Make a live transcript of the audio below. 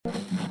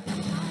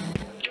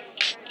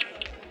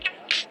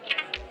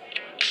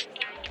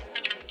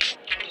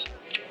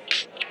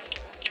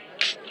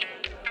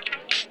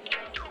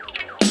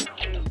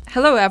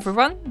Hello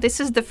everyone,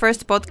 this is the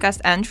first podcast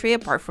entry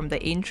apart from the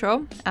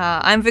intro.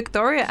 I'm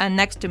Victoria and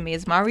next to me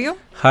is Mario.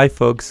 Hi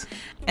folks.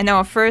 And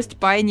our first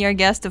pioneer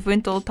guest of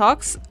Wintol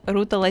Talks,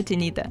 Ruta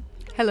Latinida.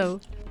 Hello.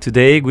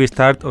 Today we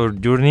start our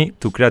journey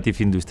to creative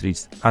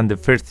industries, and the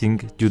first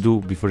thing you do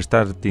before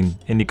starting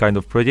any kind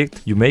of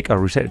project, you make a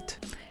research.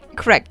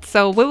 Correct.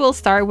 So we will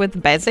start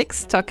with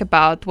basics, talk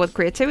about what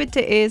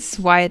creativity is,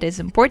 why it is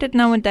important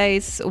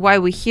nowadays, why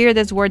we hear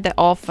this word that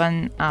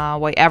often,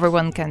 why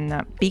everyone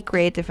can be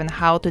creative, and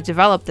how to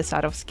develop the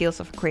set of skills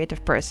of a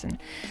creative person.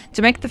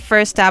 To make the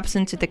first steps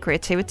into the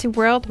creativity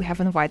world, we have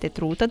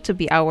invited Ruta to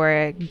be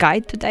our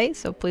guide today.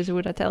 So please,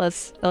 Ruta, tell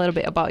us a little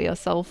bit about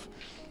yourself.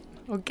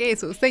 Okay,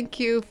 so thank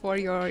you for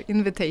your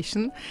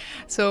invitation.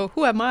 So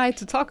who am I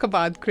to talk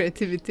about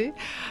creativity?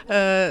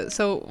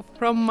 So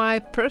from my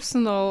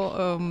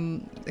personal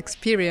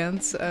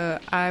experience,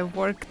 I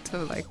worked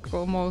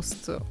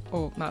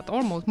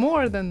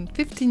more than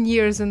 15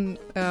 years in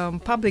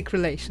public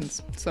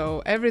relations.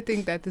 So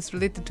everything that is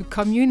related to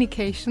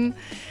communication,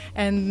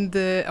 and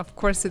of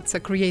course it's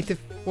a creative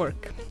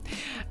work.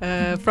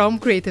 From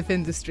creative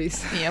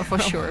industries. Yeah, for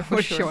sure,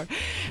 for sure.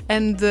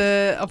 And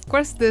of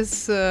course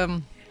this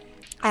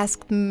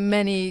asked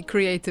many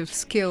creative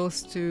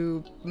skills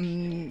to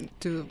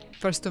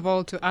first of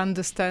all to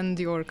understand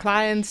your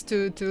clients,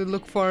 to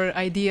look for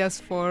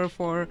ideas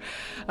for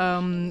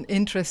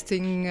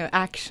interesting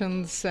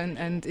actions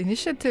and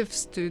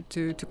initiatives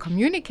to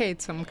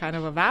communicate some kind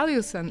of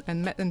values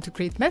and to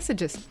create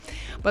messages.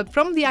 But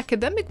from the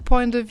academic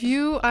point of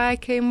view, I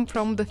came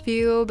from the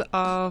field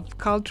of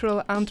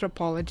cultural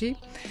anthropology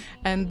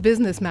and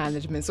business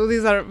management. So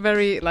these are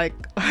very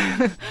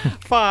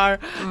far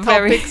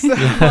topics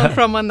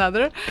from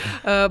another,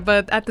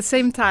 but at the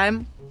same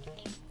time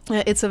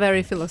it's a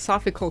very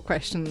philosophical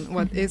question.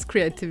 What is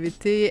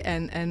creativity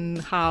and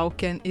how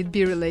can it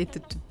be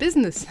related to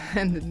business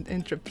and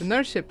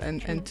entrepreneurship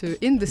and to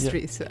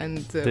industries? Yeah. And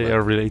they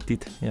are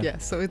related. Yeah,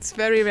 so it's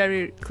very,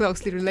 very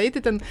closely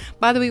related. And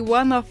by the way,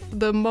 one of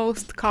the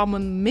most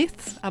common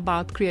myths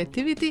about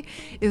creativity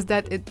is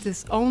that it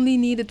is only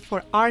needed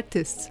for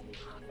artists.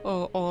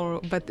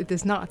 But it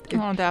is not.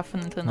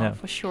 Definitely not,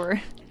 for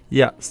sure.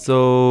 Yeah,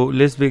 so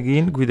let's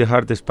begin with the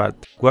hardest part.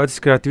 What's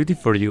creativity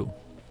for you?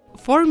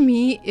 For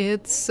me,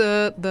 it's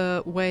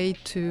the way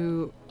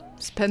to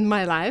spend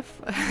my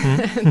life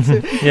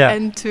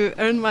and to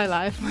earn my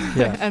life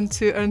and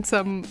to earn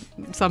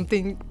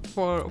something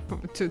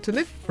to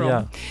live from.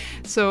 Yeah.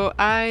 So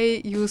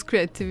I use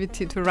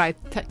creativity to write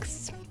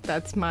texts.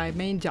 That's my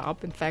main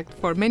job. In fact,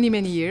 for many,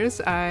 many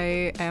years,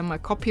 I am a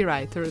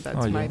copywriter.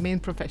 That's my main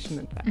profession,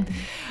 in fact.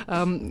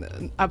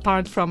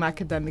 Apart from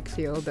academic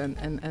field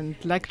and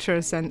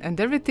lectures and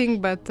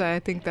everything, but I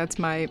think that's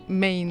my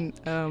main,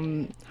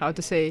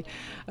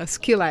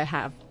 skill I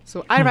have.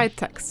 So I write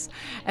texts,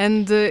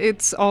 and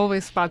it's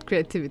always about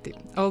creativity.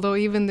 Although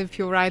even if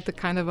you write a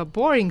kind of a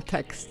boring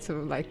text,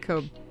 so like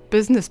a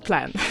business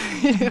plan,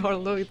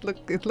 although it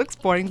looks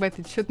boring, but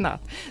it should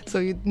not. So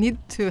you need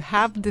to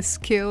have the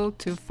skill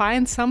to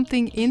find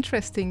something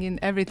interesting in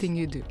everything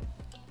you do.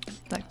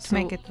 To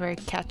make it very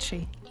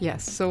catchy.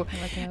 Yes, so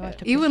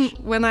even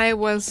when I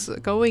was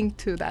going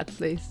to that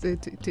place, to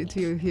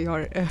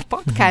your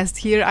podcast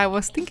here, I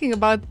was thinking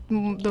about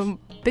the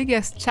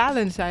biggest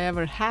challenge I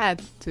ever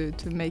had to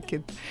make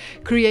it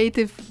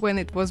creative when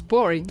it was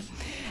boring.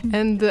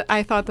 And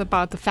I thought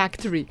about the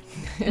factory.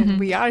 And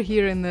we are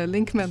here in the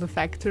Linkmelo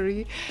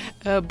factory,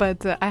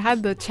 but I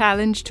had the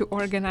challenge to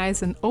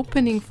organize an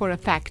opening for a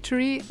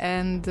factory,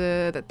 and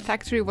that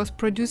factory was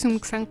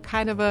producing some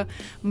kind of a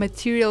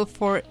material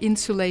for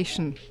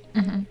insulation.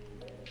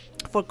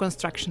 For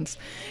constructions,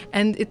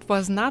 and it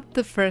was not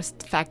the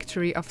first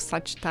factory of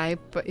such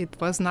type. It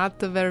was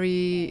not a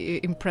very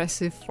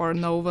impressive or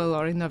novel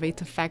or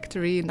innovative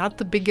factory, not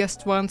the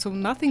biggest one, so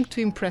nothing to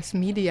impress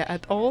media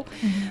at all,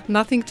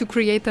 nothing to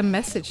create a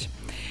message.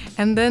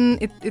 And then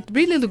it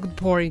really looked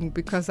boring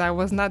because I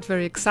was not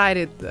very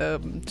excited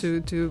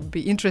to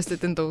be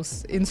interested in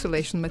those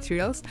insulation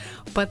materials.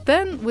 But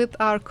then with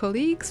my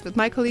colleagues,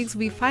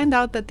 we find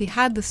out that they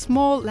had a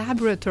small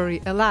laboratory,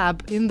 a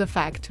lab in the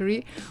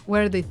factory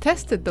where they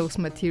tested those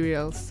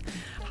materials.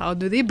 How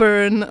do they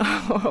burn?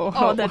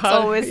 That's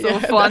always so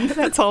fun.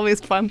 That's always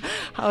fun.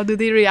 How do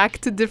they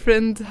react to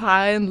different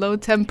high and low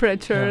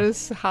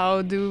temperatures? Yeah.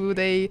 How do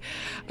they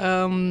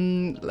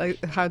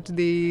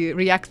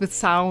react with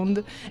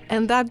sound?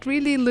 And that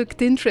really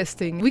looked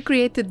interesting. We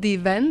created the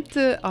event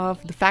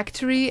of the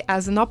factory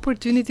as an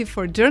opportunity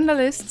for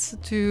journalists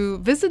to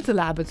visit the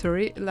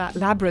laboratory,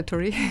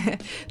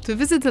 to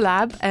visit the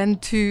lab and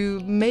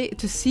to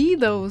see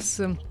those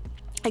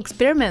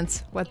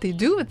experiments, what they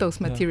do with those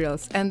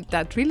materials. And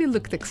that really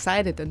looked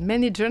excited, and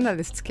many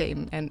journalists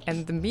came, and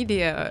the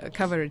media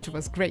coverage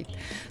was great.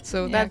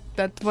 So that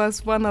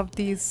was one of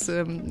these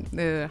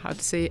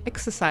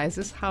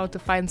exercises, how to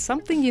find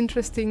something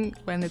interesting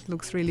when it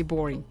looks really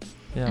boring.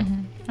 Yeah.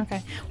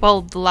 Okay.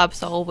 Well, the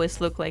labs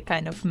always look like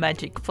kind of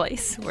magic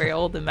place where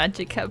all the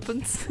magic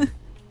happens.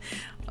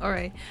 All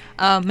right.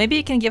 Maybe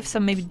you can give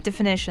some maybe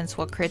definitions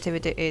what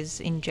creativity is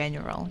in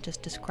general.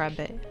 Just describe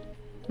it.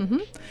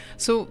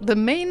 So the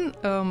main,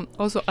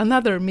 also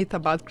another myth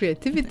about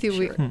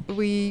creativity,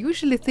 we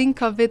usually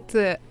think of it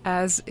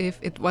as if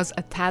it was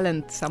a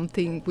talent,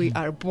 something we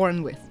are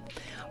born with.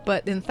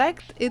 But in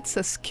fact, it's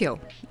a skill.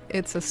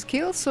 It's a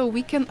skill, so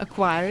we can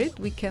acquire it,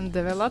 we can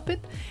develop it,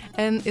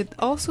 and it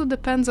also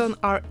depends on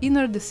our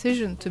inner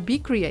decision to be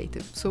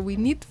creative. So we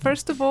need,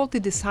 first of all, to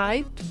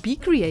decide to be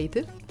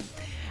creative,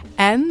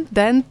 and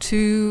then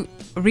to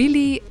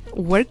really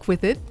work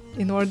with it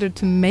in order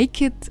to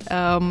make it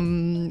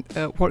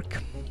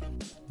work.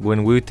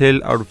 When we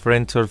tell our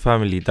friends or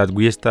family that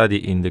we study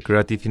in the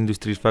Creative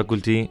Industries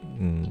faculty,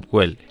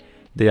 well,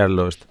 they are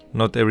lost.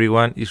 Not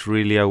everyone is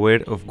really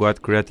aware of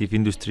what creative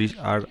industries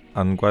are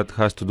and what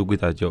has to do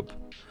with a job.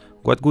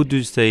 What would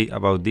you say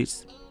about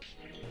this?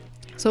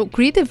 So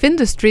creative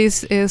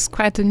industries is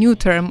quite a new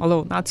term,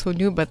 although not so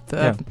new, but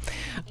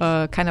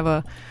kind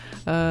of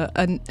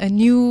a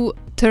new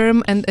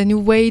term and a new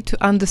way to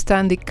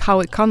understand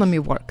how economy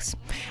works.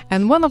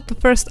 And one of the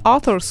first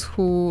authors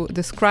who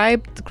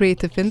described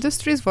creative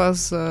industries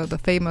was the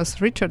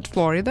famous Richard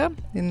Florida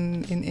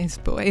in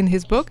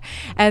his book.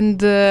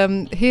 And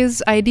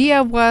his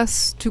idea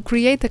was to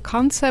create a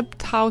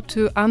concept how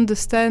to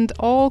understand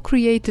all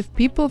creative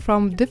people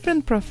from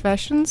different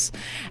professions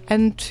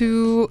and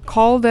to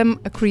call them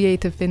a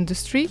creative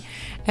industry.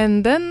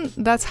 And then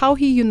that's how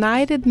he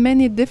united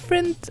many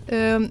different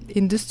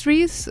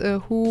industries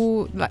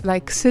who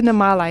like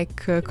cinema,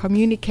 like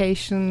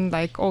communication,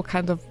 like all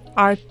kinds of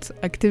art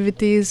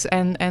activities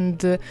and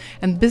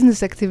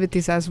business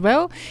activities as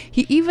well.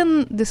 He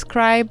even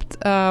described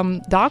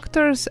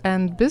doctors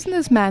and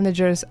business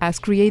managers as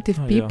creative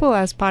people,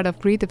 as part of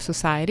creative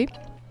society.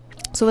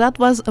 So that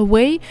was a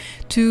way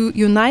to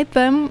unite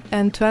them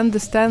and to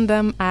understand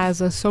them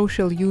as a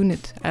social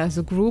unit, as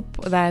a group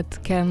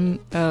that can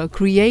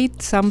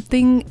create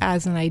something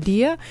as an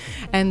idea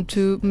and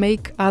to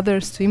make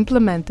others to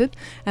implement it.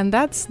 And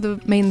that's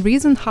the main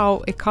reason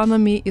how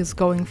economy is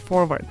going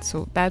forward.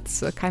 So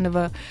that's a kind of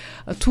a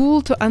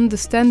tool to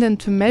understand and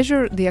to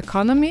measure the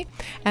economy.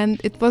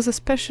 And it was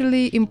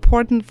especially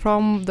important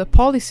from the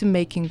policy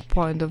making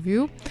point of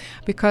view,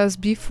 because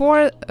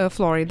before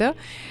Florida,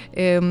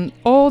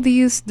 all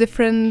these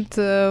different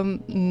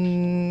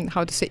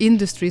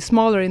industries,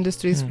 smaller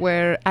industries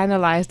were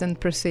analyzed and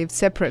perceived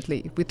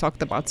separately. We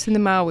talked about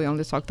cinema, we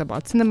only talked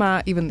about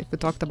cinema. Even if we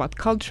talked about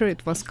culture,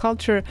 it was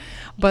culture.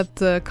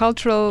 But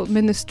cultural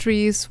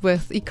ministries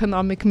with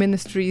economic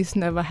ministries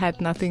never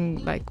had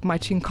nothing like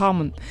much in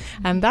common.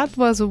 And that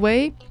was a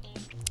way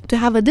to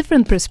have a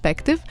different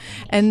perspective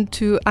and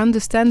to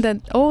understand that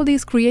all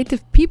these creative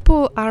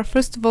people are,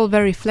 first of all,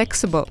 very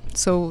flexible.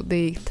 So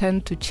they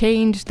tend to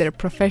change their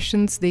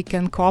professions, they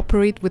can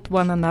cooperate with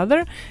one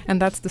another,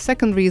 and that's the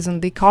second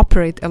reason they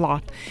cooperate a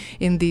lot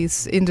in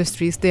these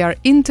industries. They are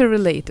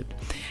interrelated.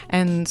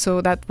 And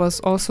so that was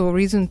also a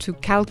reason to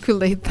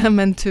calculate them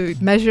and to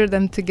measure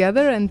them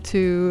together and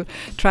to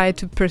try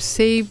to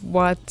perceive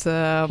what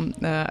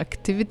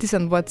activities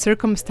and what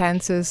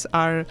circumstances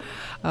are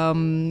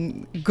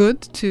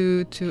good to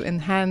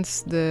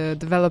enhance the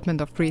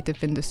development of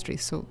creative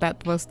industries. So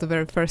that was the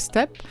very first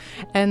step.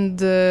 And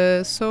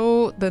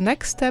so the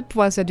next step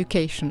was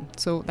education.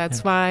 So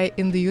that's why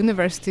in the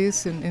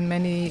universities in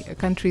many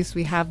countries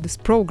we have this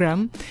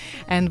program,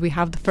 and we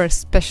have the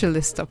first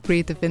specialists of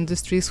creative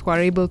industries who are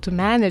able to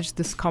manage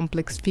this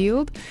complex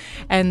field.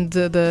 And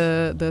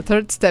the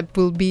third step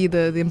will be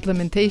the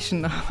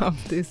implementation of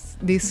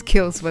these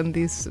skills when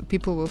these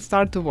people will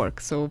start to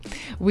work. So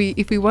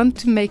if we want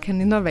to make an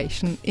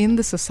innovation in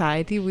the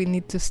society, we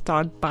need to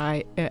start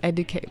by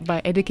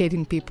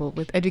educating people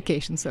with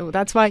education. So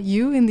that's why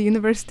you in the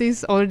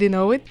universities already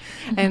know it,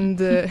 and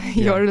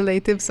your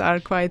relatives are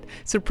quite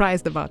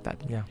surprised about that.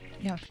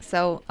 Yeah.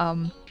 So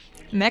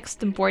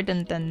next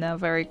important and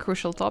very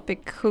crucial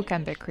topic: who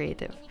can be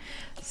creative?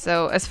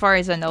 So as far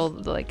as I know,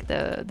 like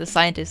the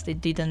scientists, they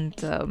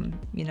didn't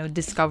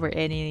discover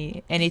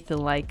anything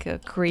like a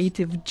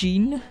creative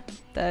gene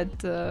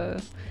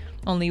that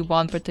only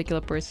one particular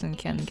person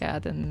can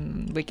get,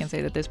 and we can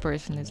say that this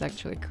person is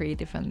actually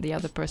creative and the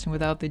other person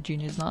without the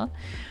gene is not.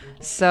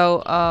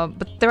 So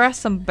but there are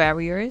some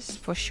barriers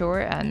for sure,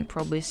 and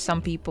probably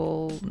some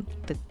people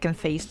that can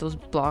face those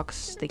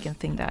blocks, they can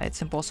think that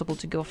it's impossible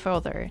to go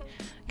further.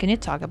 Can you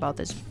talk about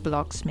these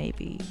blocks,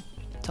 maybe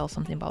tell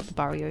something about the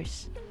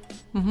barriers?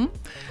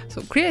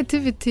 So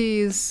creativity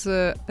is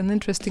an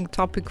interesting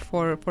topic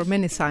for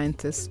many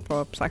scientists,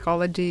 for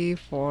psychology,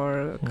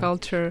 for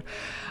culture,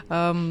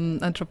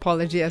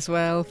 anthropology as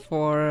well,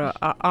 for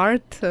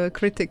art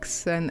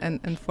critics,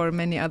 and for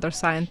many other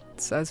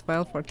science as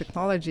well, for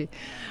technology.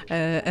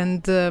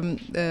 And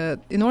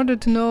in order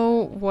to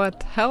know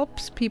what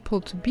helps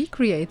people to be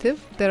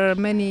creative, there are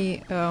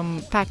many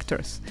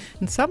factors.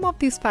 And some of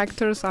these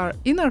factors are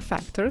inner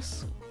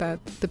factors that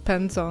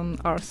depends on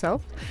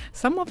ourselves.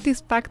 Some of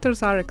these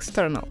factors are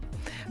external.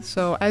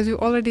 So as you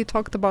already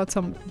talked about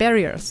some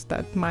barriers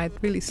that might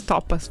really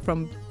stop us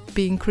from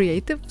being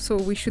creative. So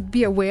we should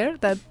be aware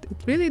that it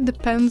really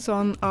depends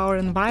on our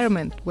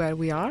environment where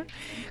we are,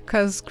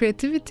 because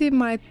creativity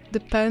might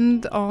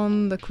depend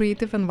on the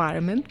creative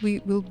environment.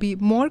 We will be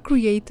more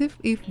creative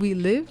if we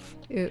live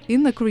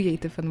in a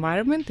creative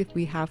environment, if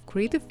we have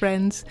creative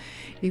friends,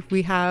 if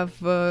we have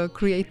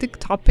creative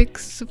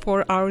topics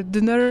for our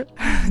dinner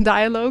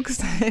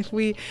dialogues, if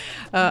we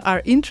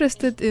are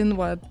interested in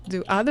what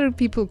do other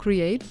people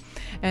create,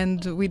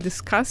 and we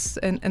discuss,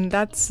 and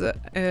that's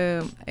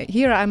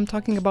here I'm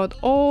talking about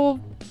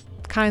all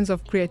kinds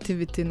of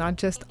creativity, not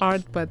just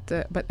art, but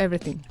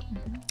everything.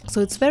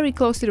 So it's very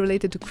closely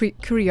related to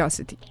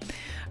curiosity.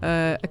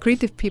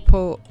 Creative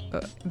people,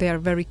 they are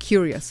very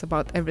curious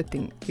about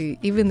everything.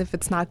 Even if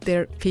it's not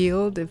their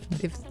field, if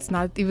it's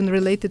not even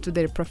related to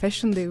their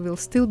profession, they will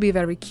still be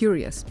very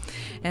curious.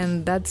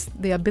 And that's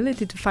the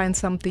ability to find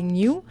something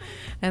new,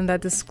 and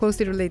that is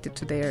closely related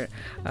to their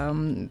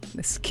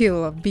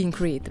skill of being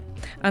creative.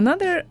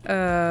 Another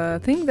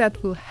thing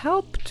that will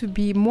help to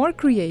be more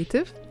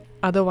creative,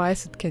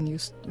 otherwise it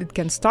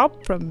can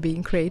stop from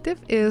being creative,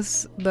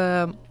 is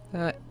the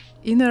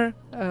inner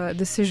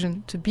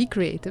decision to be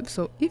creative.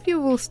 So if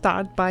you will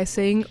start by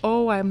saying,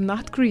 oh, I'm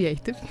not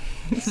creative,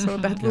 so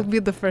that will be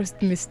the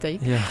first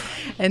mistake.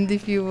 And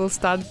if you will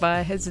start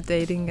by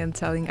hesitating and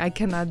telling, I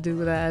cannot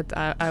do that,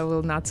 I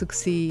will not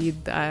succeed,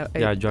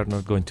 you're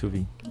not going to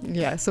be.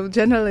 So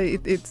generally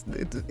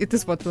it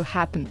is what will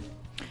happen.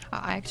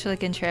 I actually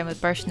can share my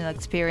personal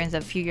experience. A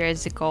few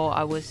years ago,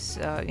 I was,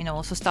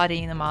 also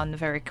studying among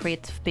very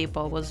creative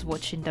people. I was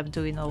watching them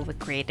doing all the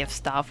creative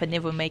stuff, and they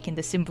were making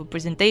the simple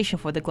presentation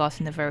for the class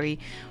in a very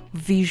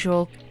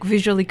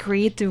visually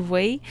creative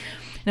way.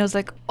 And I was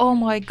like, oh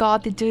my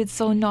God, they do it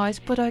so nice,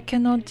 but I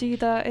cannot do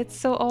that. It's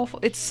so awful.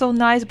 It's so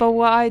nice, but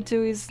what I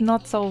do is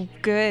not so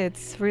good.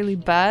 It's really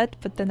bad.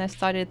 But then I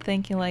started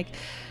thinking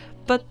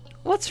but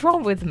what's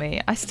wrong with me?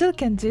 I still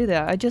can do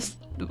that. I just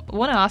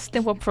want to ask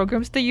them what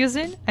programs they're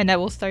using, and I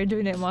will start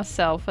doing it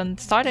myself, and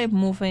started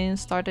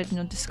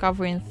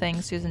discovering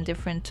things, using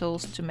different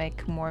tools to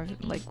make more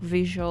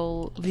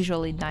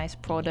visually nice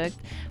product.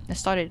 I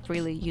started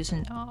really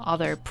using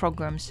other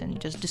programs and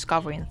just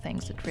discovering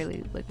things that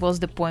really was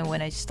the point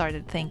when I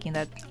started thinking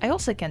that I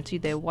also can do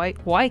that.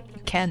 Why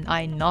can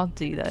I not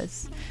do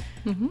this?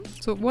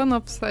 So one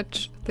of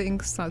such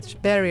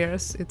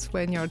barriers, it's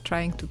when you're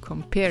trying to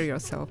compare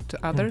yourself to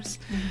others,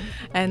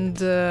 and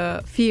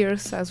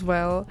fears as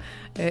well,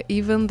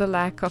 even the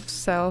lack of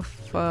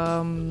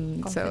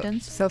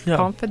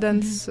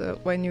self-confidence,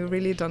 when you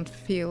really don't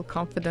feel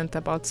confident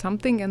about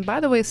something. And by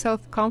the way,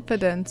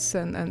 self-confidence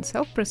and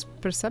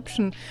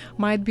self-perception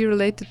might be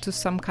related to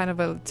some kind of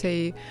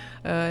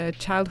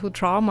childhood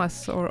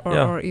traumas,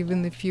 or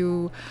even if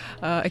you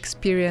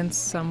experience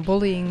some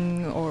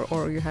bullying,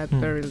 or you had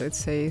very, let's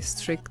say,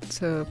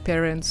 strict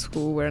parents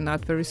who were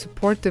not very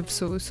supportive,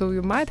 so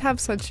you might have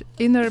such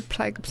inner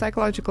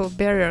psychological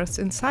barriers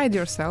inside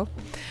yourself.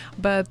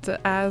 But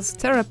as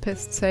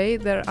therapists say,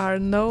 there are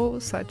no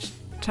such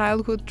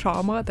childhood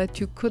trauma that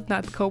you could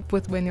not cope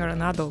with when you're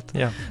an adult.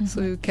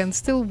 So you can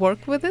still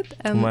work with it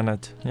and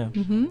manage.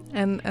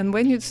 And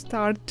when you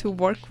start to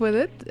work with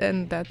it,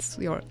 and that's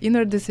your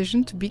inner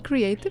decision to be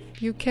creative,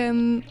 you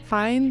can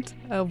find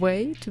a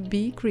way to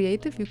be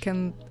creative. You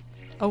can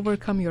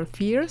overcome your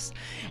fears,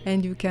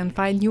 and you can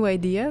find new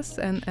ideas,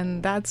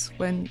 and that's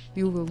when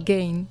you will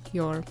gain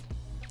your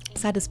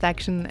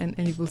satisfaction,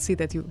 and you will see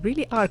that you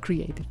really are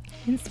creative.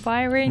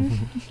 Inspiring.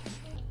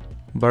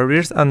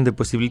 Barriers and the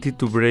possibility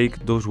to break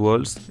those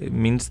walls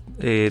means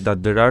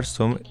that there are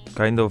some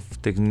kind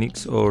of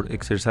techniques or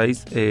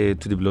exercise to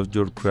develop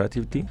your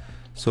creativity.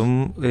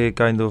 Some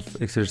kind of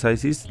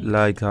exercises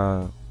like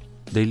a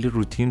daily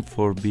routine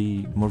for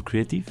be more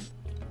creative.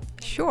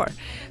 Sure.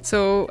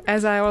 So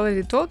as I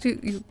already told you,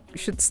 you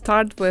should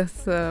start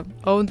with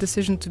own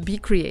decision to be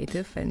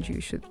creative, and you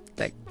should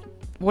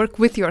work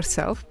with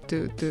yourself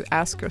to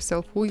ask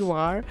yourself who you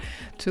are,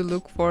 to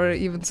look for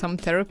even some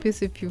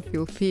therapies if you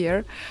feel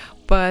fear.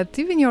 But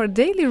even your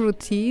daily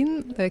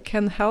routine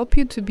can help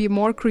you to be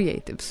more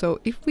creative. So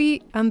if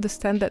we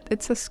understand that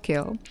it's a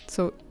skill,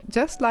 so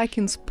just like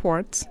in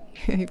sports,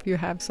 if you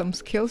have some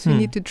skills, you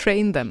need to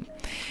train them.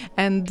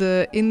 And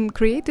in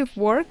creative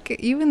work,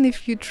 even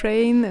if you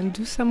train and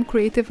do some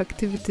creative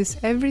activities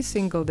every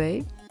single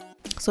day,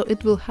 so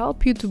it will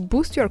help you to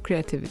boost your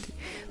creativity.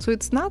 So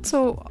it's not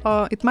so,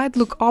 it might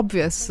look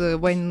obvious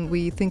when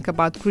we think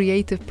about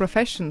creative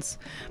professions,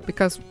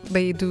 because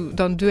they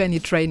don't do any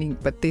training,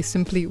 but they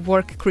simply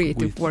work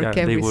creative work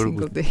every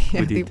single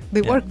day.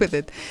 They work with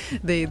it.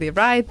 They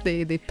write,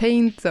 they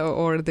paint,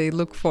 or they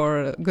look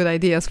for good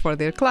ideas for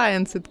their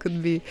clients. It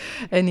could be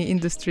any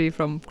industry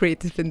from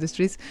creative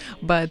industries.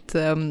 But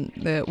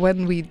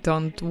when we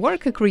don't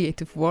work a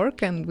creative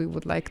work and we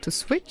would like to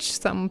switch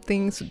some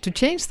things, to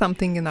change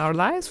something in our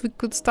life, advice, we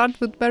could start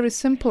with very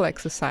simple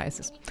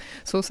exercises.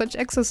 So such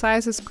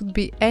exercises could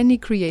be any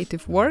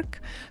creative work.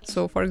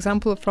 So for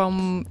example,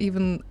 from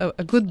even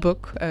a good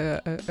book,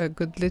 a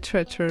good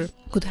literature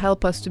could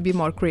help us to be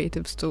more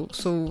creative. So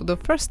the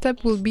first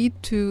step will be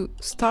to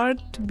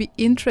start to be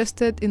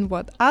interested in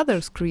what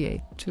others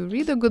create, to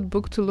read a good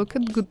book, to look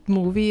at good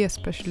movie,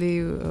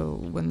 especially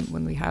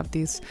when we have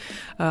these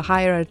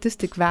higher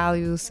artistic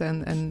values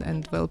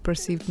and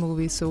well-perceived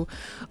movies. So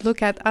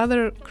look at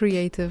other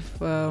creative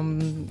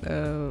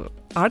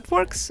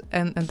artworks,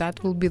 and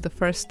that will be the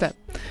first step.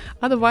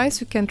 Otherwise,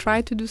 you can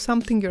try to do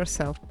something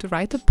yourself, to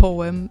write a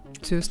poem,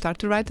 to start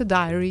to write a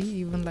diary,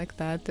 even like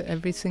that,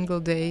 every single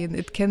day. And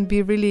it can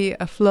be really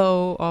a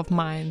flow of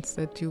minds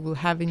that you will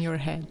have in your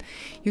head.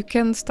 You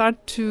can start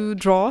to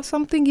draw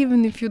something,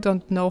 even if you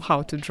don't know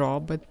how to draw,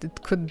 but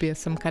it could be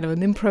some kind of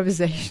an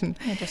improvisation.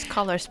 Yeah, just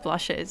color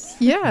splashes.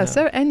 Yeah,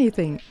 so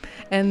anything.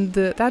 And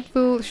that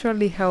will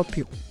surely help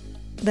you.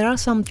 There are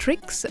some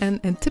tricks and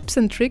tips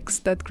and tricks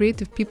that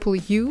creative people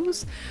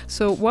use.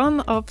 So one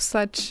of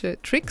such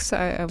tricks,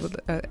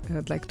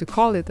 I'd like to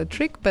call it a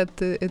trick, but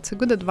it's a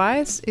good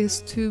advice,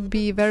 is to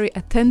be very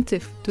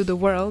attentive to the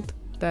world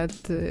that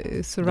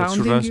is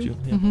surrounding you.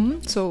 Yeah.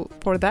 So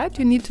for that,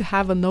 you need to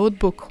have a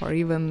notebook or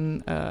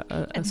even a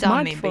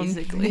dummy, smartphone.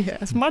 basically. Yeah,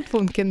 a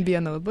smartphone can be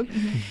a notebook.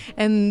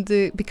 And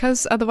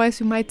because otherwise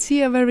you might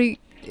see a very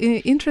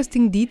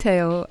interesting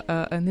detail,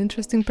 an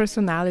interesting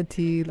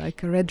personality,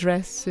 like a red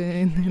dress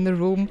in the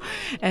room,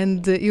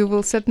 and you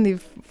will certainly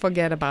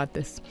forget about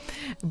this.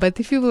 But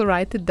if you will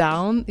write it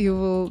down, you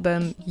will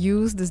then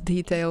use this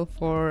detail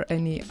for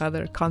any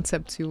other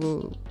concepts you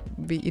will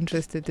be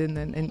interested in,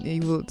 and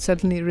you will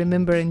certainly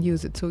remember and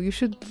use it. So you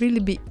should really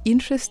be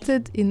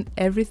interested in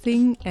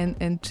everything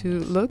and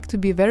to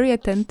be very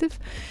attentive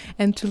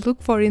and to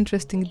look for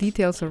interesting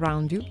details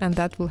around you, and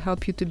that will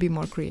help you to be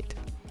more creative.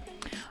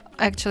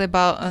 Actually,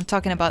 about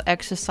talking about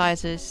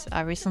exercises,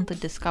 I recently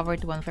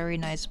discovered one very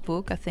nice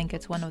book. I think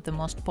it's one of the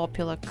most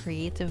popular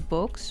creative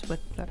books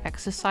with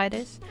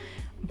exercises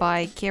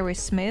by Carrie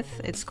Smith.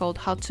 It's called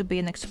How to Be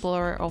an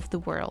Explorer of the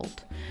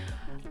World.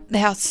 They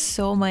have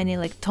so many,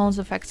 like tons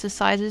of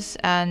exercises,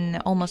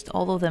 and almost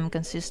all of them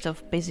consist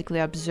of basically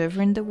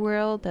observing the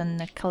world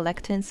and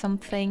collecting some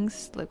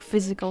things, like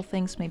physical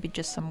things, maybe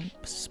just some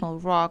small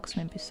rocks,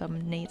 maybe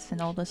some nets and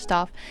all this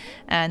stuff,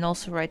 and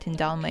also writing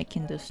down,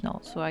 making those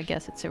notes. So I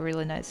guess it's a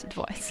really nice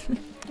advice.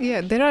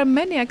 Yeah, there are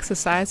many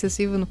exercises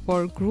even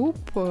for group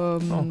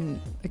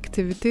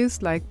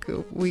activities. Like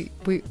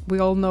we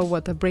all know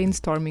what a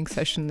brainstorming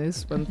session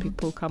is, when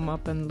people come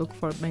up and look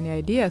for many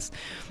ideas.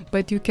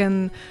 But you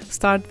can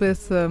start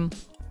with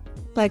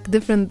like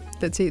different,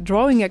 let's say,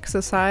 drawing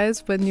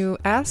exercise, when you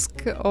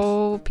ask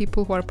all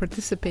people who are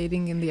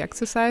participating in the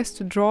exercise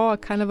to draw a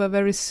kind of a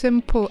very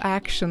simple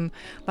action,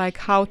 like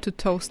how to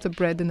toast a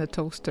bread in a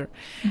toaster.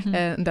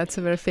 And that's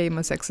a very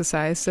famous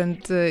exercise.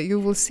 And you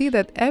will see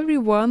that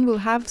everyone will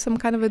have some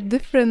kind of a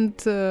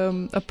different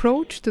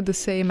approach to the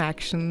same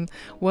action.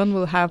 One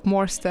will have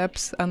more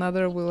steps,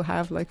 another will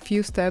have like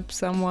few steps,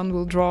 someone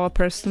will draw a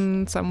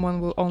person,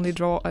 someone will only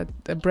draw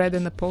a bread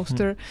in a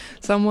poster,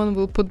 someone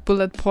will put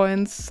bullet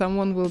points,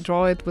 someone will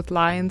draw it with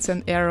lines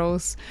and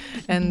arrows,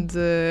 and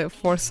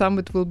for some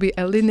it will be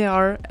a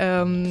linear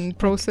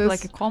process,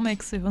 like a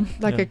comics even.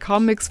 Like a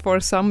comics. For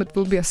some it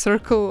will be a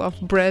circle of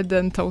bread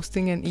and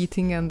toasting and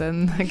eating, and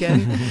then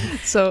again.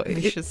 So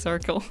vicious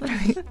circle.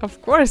 Of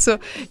course. So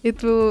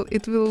it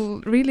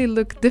will really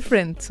look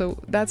different. So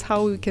that's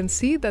how we can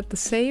see that the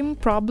same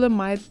problem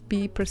might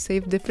be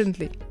perceived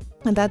differently.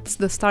 And that's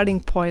the starting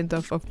point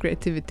of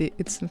creativity.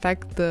 It's in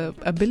fact the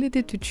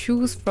ability to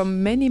choose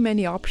from many,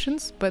 many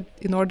options, but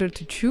in order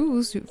to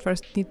choose, you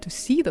first need to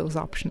see those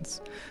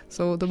options.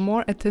 So the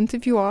more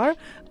attentive you are,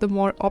 the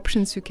more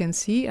options you can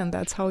see, and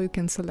that's how you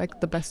can select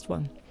the best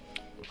one.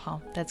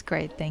 Wow, that's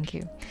great, thank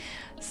you.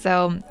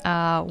 So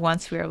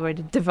once we're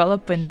already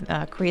developing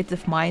a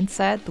creative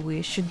mindset,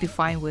 we should be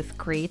fine with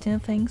creating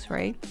things,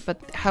 right? But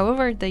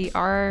however, there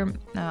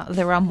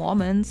are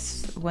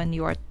moments when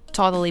you are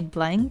totally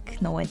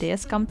blank, no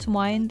ideas come to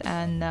mind,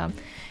 and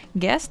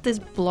guess this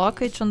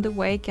blockage on the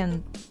way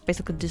can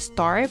basically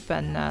disturb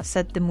and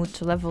set the mood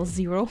to level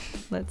 0,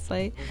 let's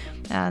say.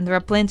 And there are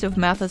plenty of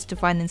methods to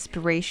find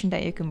inspiration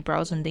that you can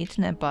browse on the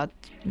internet, but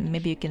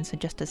maybe you can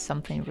suggest us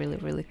something really,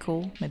 really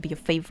cool, maybe your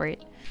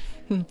favorite.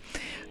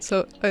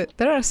 So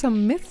there are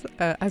some myths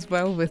as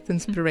well with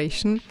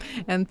inspiration,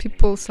 and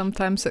people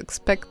sometimes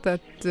expect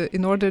that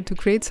in order to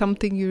create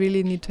something you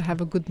really need to have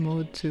a good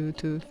mood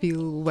to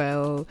feel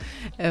well,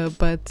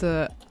 but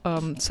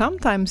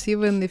sometimes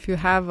even if you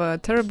have a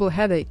terrible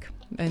headache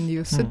and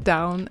you sit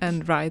down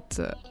and write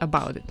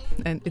about it,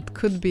 and it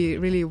could be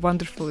really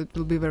wonderful, it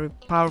will be very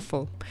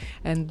powerful,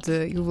 and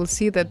you will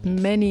see that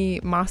many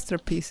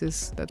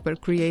masterpieces that were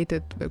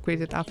created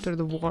after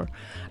the war,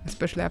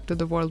 especially after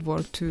the World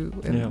War II,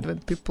 and when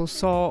people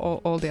saw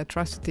all the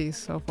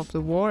atrocities of the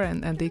war,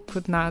 and they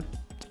could not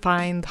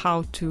find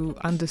how to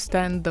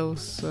understand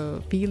those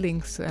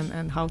feelings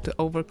and how to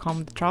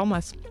overcome the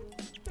traumas.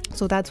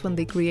 So that's when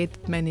they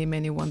created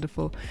many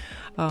wonderful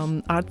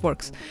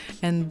artworks.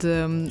 And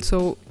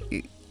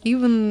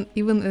even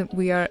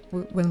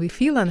when we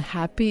feel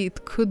unhappy,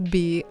 it could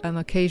be an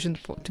occasion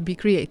to be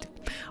creative.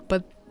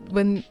 But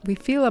when we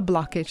feel a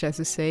blockage, as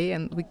you say,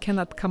 and we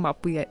cannot come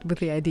up with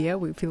the idea,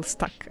 we feel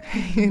stuck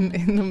in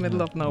the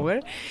middle of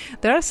nowhere,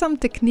 there are some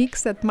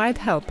techniques that might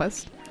help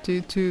us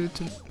to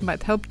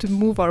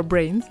move our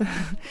brains.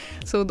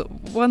 So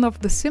one of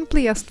the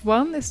simplest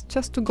one is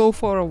just to go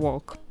for a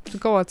walk, to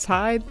go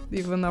outside,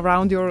 even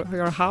around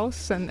your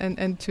house,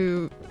 and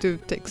to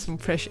take some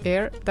fresh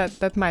air.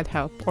 That might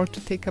help, or to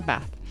take a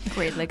bath.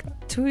 Great, like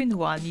 2 in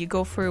 1. You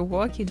go for a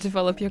walk, you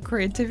develop your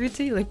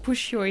creativity, like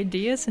push your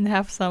ideas, and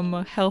have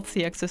some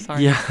healthy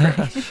exercise.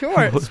 Yeah.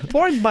 Sure.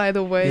 Sport, by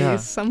the way,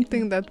 is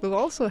something that will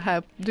also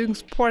help. Doing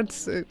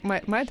sports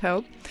might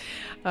help.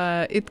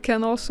 It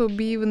can also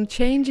be even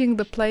changing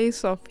the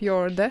place of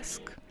your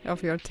desk,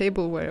 of your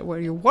table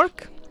where you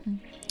work.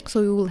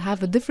 So you will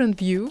have a different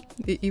view,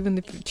 even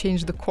if you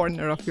change the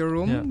corner of your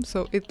room. Yeah.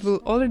 So it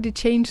will already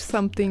change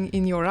something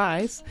in your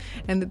eyes,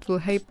 and it will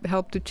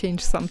help to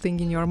change something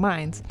in your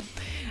minds.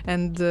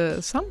 And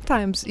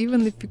sometimes,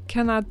 even if you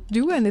cannot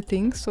do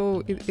anything,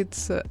 so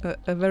it's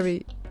a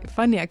very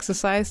funny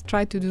exercise,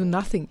 try to do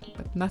nothing,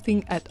 but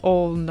nothing at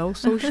all. No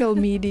social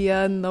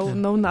media,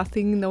 no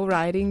nothing, no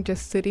writing,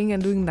 just sitting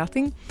and doing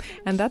nothing.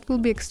 And that will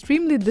be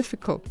extremely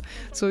difficult.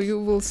 So you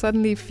will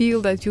suddenly feel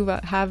that you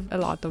have a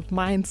lot of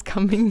minds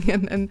coming,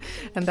 and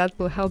that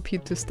will help you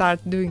to start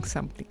doing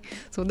something.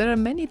 So there are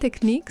many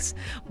techniques,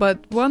 but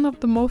one of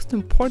the most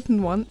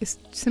important one is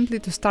simply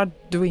to start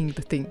doing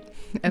the thing.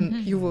 And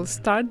you will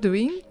start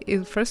doing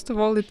it. First of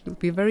all, it will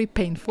be very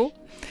painful,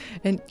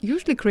 and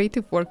usually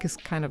creative work is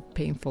kind of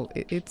painful.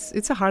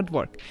 It's a hard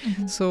work.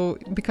 So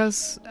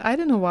because I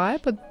don't know why,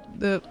 but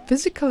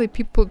physically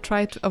people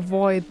try to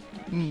avoid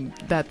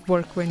that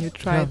work. When you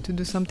try to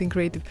do something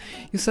creative,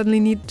 you suddenly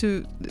need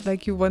to,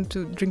 like, you want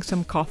to drink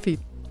some coffee,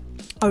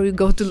 or you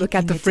go to look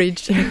at the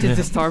fridge. You need to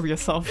disturb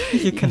yourself.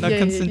 You cannot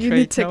concentrate. You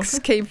need to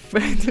escape.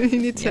 You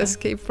need to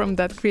escape from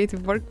that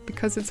creative work,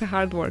 because it's a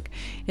hard work,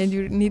 and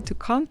you need to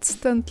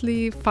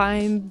constantly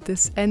find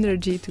this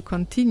energy to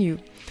continue.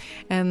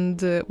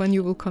 And when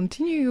you will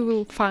continue, you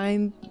will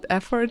find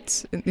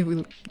efforts, and you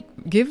will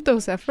give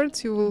those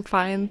efforts, you will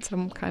find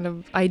some kind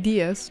of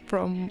ideas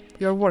from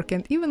your work.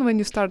 And even when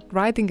you start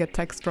writing a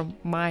text, from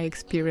my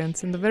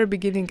experience, in the very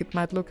beginning it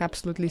might look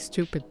absolutely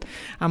stupid.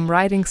 I'm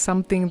writing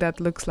something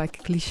that looks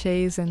like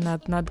cliches and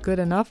not good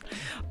enough,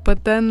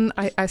 but then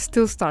I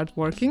still start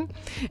working,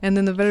 and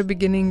in the very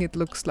beginning it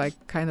looks like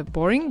kind of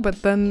boring,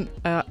 but then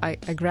I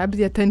grab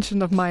the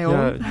attention of my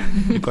own.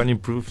 You can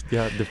improve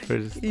the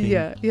first thing.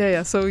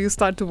 Yeah. So you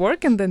start to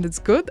work, and then it's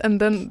good, and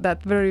then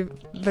that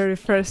very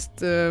first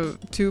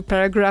 2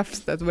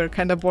 paragraphs that were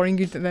kind of boring,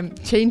 you then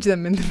change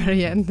them in the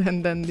very end,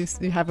 and then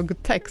you have a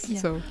good text.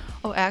 So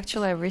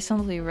actually I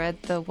recently read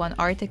one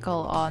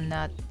article on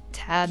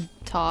TED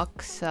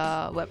Talks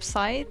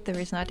website. There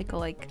is an article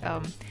like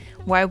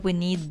why we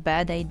need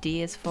bad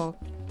ideas for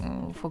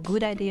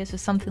good ideas, or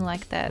something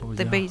like that.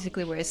 They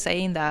basically were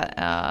saying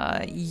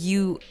that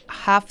you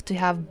have to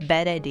have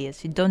bad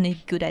ideas. You don't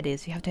need good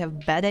ideas. You have to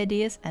have bad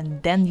ideas,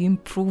 and then you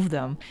improve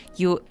them.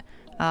 You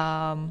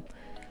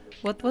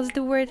what was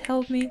the word?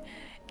 Help me.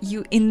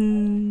 You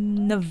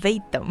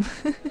innovate them.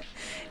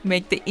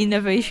 Make the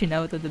innovation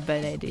out of the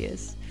bad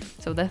ideas.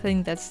 So I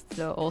think that's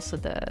also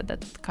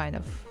that kind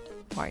of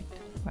part,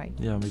 right?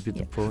 Yeah, maybe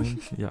the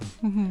point. Yeah.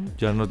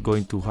 You are not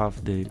going to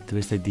have the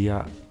best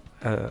idea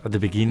at the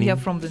beginning. Yeah,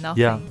 from the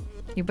nothing. Yeah.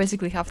 You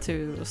basically have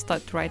to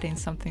start writing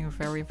something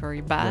very,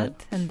 very bad,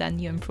 and then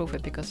you improve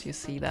it, because you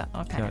see that,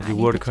 okay, you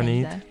work on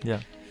it. Yeah.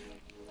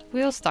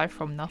 We'll start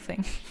from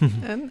nothing.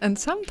 and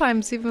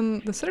sometimes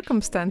even the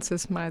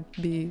circumstances might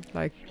be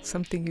like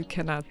something you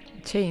cannot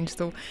change.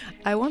 So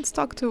I once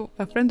talked to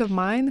a friend of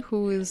mine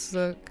who is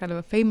kind of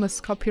a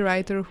famous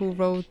copywriter who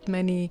wrote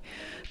many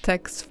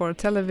texts for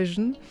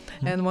television,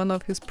 and one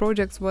of his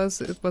projects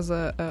was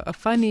a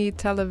funny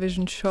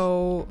television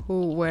show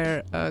who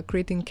were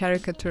creating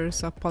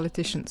caricatures of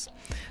politicians.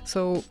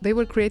 So they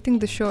were creating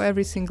the show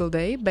every single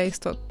day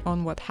based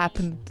on what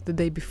happened the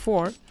day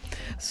before.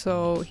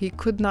 So he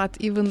could not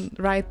even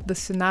write the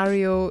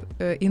scenario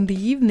in the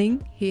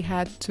evening. He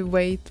had to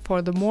wait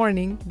for the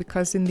morning,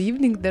 because in the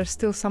evening there's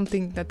still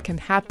something that can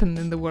happen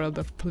in the world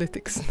of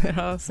politics. There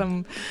are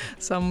some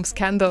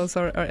scandals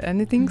or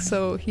anything.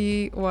 So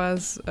he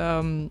was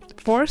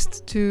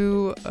forced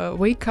to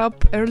wake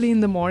up early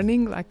in the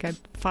morning, like at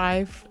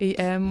 5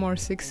 a.m. or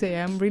 6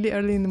 a.m., really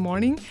early in the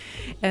morning,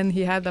 and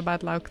he had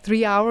about like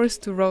 3 hours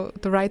to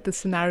write the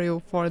scenario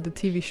for the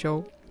TV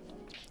show.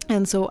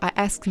 And so I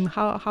asked him,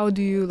 how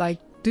do you like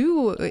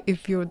do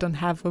if you don't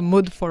have a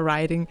mood for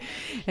writing?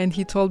 And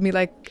he told me,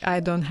 like, I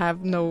don't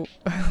have no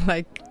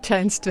like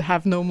chance to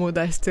have no mood.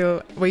 I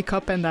still wake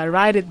up and I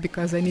write it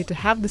because I need to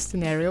have the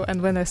scenario.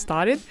 And when I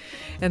start it,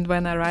 and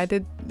when I write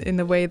it in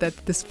a way that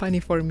is funny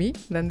for me,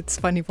 then it's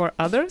funny for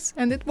others,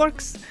 and it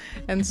works.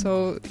 And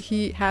so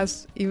he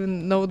has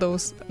even know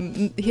those.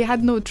 He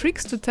had no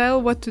tricks to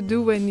tell what to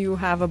do when you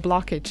have a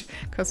blockage,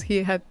 because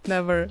he had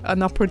never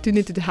an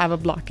opportunity to have a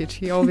blockage.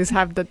 He always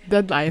have that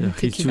deadline. Yeah,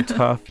 he should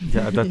have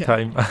at that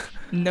time.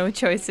 No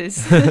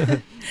choices.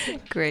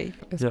 Great.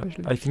 Yeah,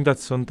 I think that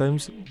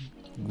sometimes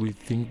we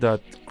think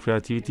that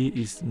creativity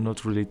is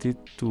not related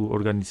to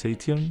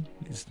organization.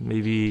 It's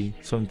maybe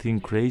something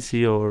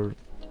crazy or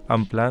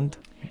unplanned.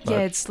 Yeah,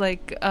 it's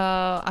like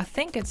I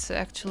think it's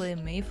actually a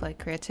myth. Like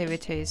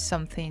creativity is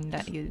something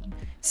that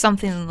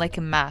something like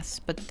a mass,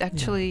 but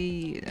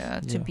actually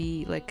to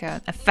be like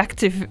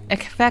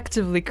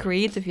effectively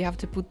creative, you have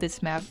to put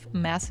this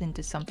mass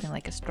into something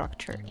like a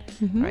structure,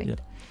 right? Yeah.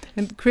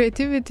 And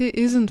creativity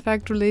is in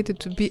fact related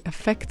to be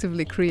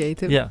effectively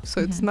creative. Yeah. So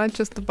it's not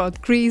just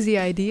about crazy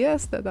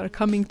ideas that are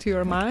coming to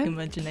your mind.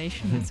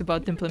 Imagination. It's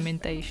about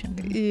implementation.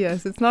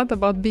 Yes, it's not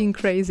about being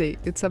crazy.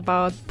 It's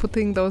about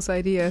putting those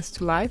ideas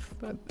to life.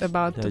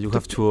 You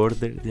have to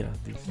order. Yeah.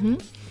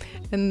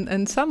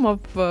 And some of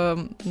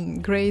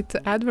great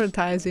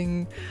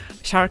advertising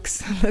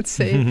sharks, let's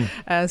say,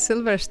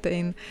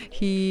 Silverstein,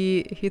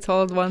 he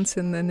told once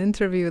in an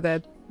interview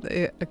that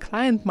a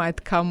client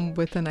might come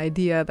with an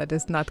idea that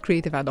is not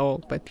creative at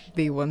all, but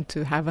they want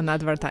to have an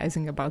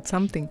advertising about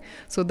something.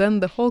 So then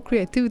the whole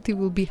creativity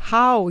will be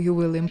how you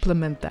will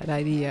implement that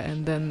idea,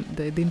 and then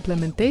the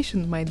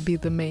implementation might be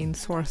the main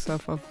source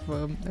of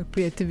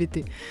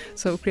creativity.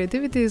 So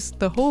creativity is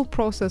the whole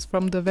process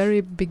from the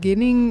very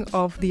beginning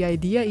of the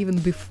idea, even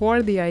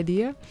before the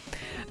idea,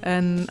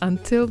 and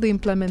until the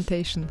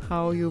implementation,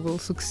 how you will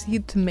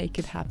succeed to make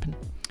it happen.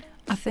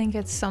 I think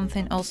it's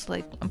something also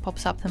like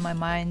pops up in my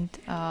mind,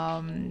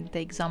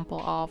 the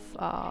example of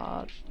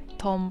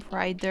Tomb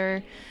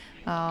Raider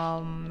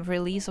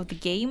release of the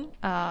game,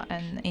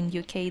 and in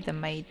UK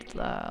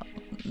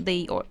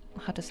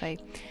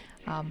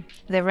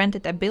they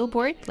rented a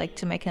billboard, like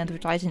to make an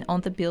advertising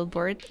on the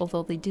billboard,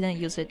 although they didn't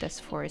use it as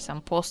for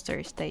some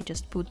posters. They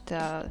just put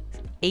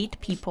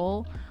 8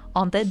 people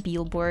on that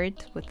billboard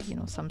with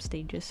some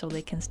stages so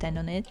they can stand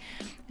on it,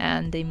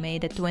 and they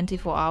made a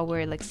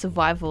 24-hour like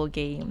survival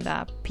game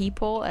that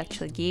people,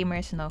 actually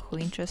gamers, who are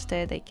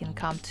interested, they can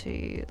come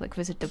to like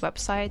visit the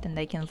website and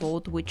they can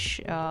vote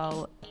which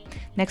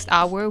next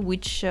hour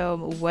which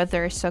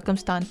weather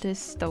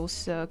circumstances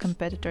those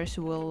competitors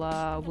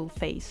will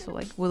face. So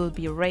like will it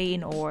be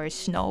rain or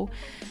snow,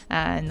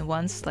 and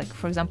once, like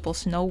for example,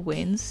 snow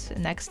wins,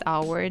 next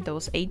hour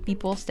those 8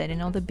 people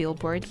standing on the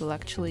billboard will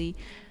actually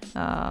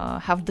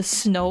have the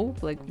snow,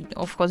 like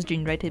of course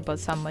generated by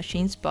some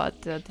machines,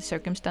 but the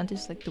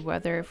circumstances, like the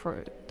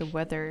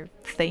weather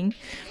thing,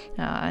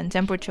 and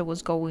temperature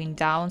was going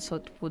down, so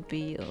it would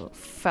be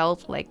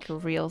felt like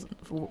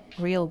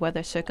real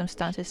weather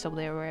circumstances. So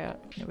they were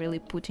really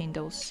putting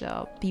those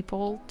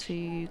people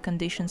to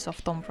conditions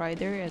of Tomb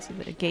Raider as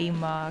a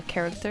game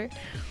character.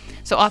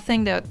 So I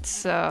think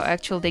that's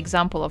actually the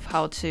example of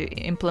how to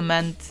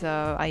implement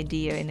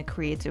idea in a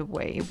creative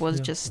way. It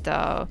was just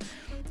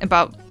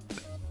about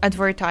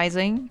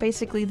advertising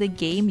basically the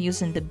game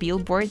using the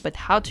billboard, but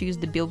how to use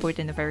the billboard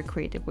in a very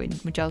creative way,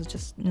 which was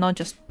just not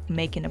just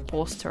making a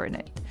poster in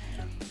it.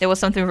 It was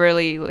something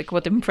really like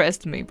what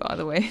impressed me, by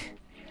the way.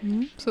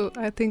 So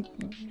I think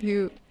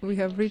we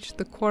have reached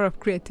the core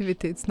of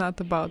creativity. It's not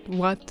about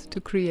what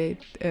to create,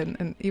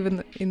 and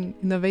even in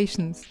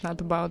innovations, not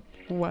about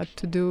what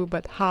to do,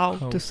 but how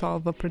to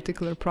solve a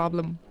particular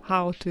problem,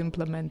 how to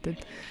implement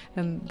it.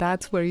 And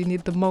that's where you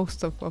need the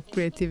most of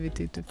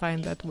creativity, to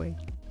find that way.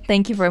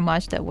 Thank you very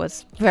much. That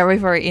was very,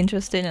 very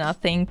interesting, and I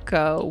think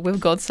we've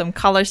got some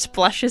color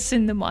splashes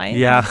in the mind.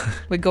 Yeah.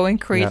 We're going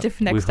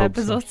creative next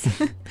episodes.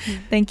 So.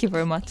 Thank you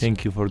very much.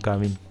 Thank you for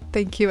coming.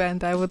 Thank you,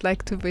 and I would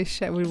like to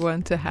wish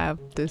everyone to have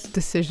this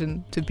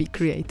decision to be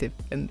creative,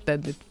 and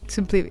then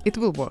it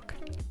will work.